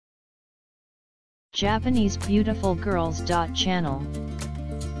Japanese Beautiful Girls. Channel.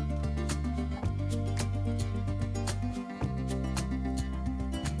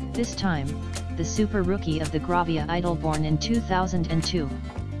 This time, the super rookie of the Gravure idol born in 2002.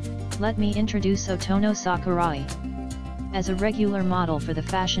 Let me introduce Otono SAKURAI. As a regular model for the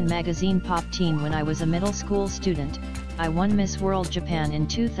fashion magazine Pop Teen when I was a middle school student, I won Miss World Japan in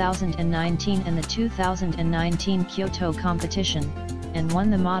 2019 and the 2019 Kyoto competition, and won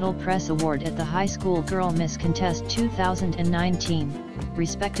the Model Press Award at the High School Girl Miss Contest 2019,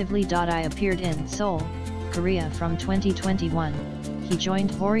 respectively. I appeared in Seoul, Korea from 2021. He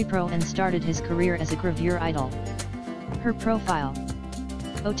joined HoriPro and started his career as a gravure idol. Her profile: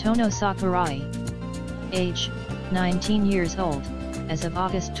 Otono SAKURAI. Age: 19 years old, as of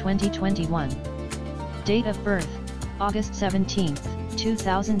August 2021. Date of birth: August 17,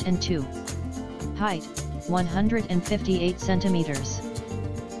 2002. Height: 158 centimeters.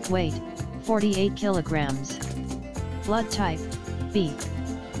 Weight: 48 kilograms. Blood type: B.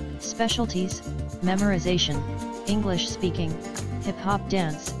 Specialties: memorization, English speaking, hip-hop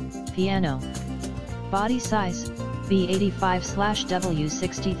dance, piano. Body size: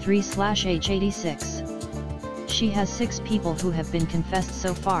 B85/W63/H86. She has 6 people who have been confessed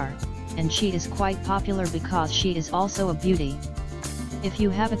so far, and she is quite popular because she is also a beauty. If you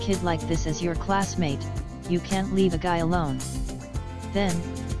have a kid like this as your classmate, you can't leave a guy alone. Then,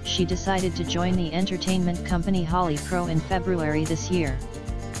 she decided to join the entertainment company HoriPro in February this year.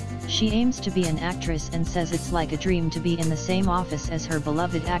 She aims to be an actress and says it's like a dream to be in the same office as her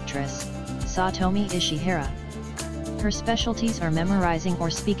beloved actress, Satomi Ishihara. Her specialties are memorizing or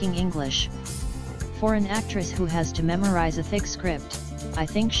speaking English. For an actress who has to memorize a thick script, I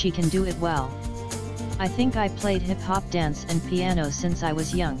think she can do it well. I think I played hip-hop dance and piano since I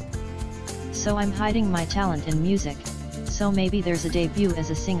was young. So I'm hiding my talent in music, so maybe there's a debut as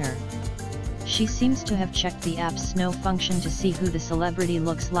a singer. She seems to have checked the app's Snow function to see who the celebrity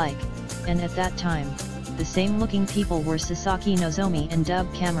looks like, and at that time, the same looking people were Sasaki Nozomi and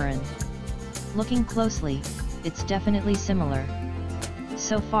Dub Cameron. Looking closely, it's definitely similar.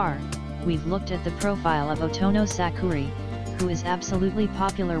 So far, we've looked at the profile of Otono SAKURAI, who is absolutely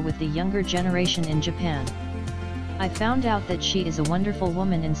popular with the younger generation in Japan. I found out that she is a wonderful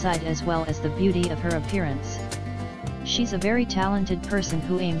woman inside as well as the beauty of her appearance. She's a very talented person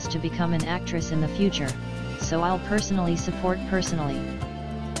who aims to become an actress in the future, so I'll personally support personally.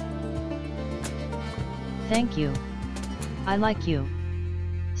 Thank you. I like you.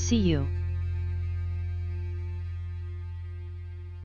 See you.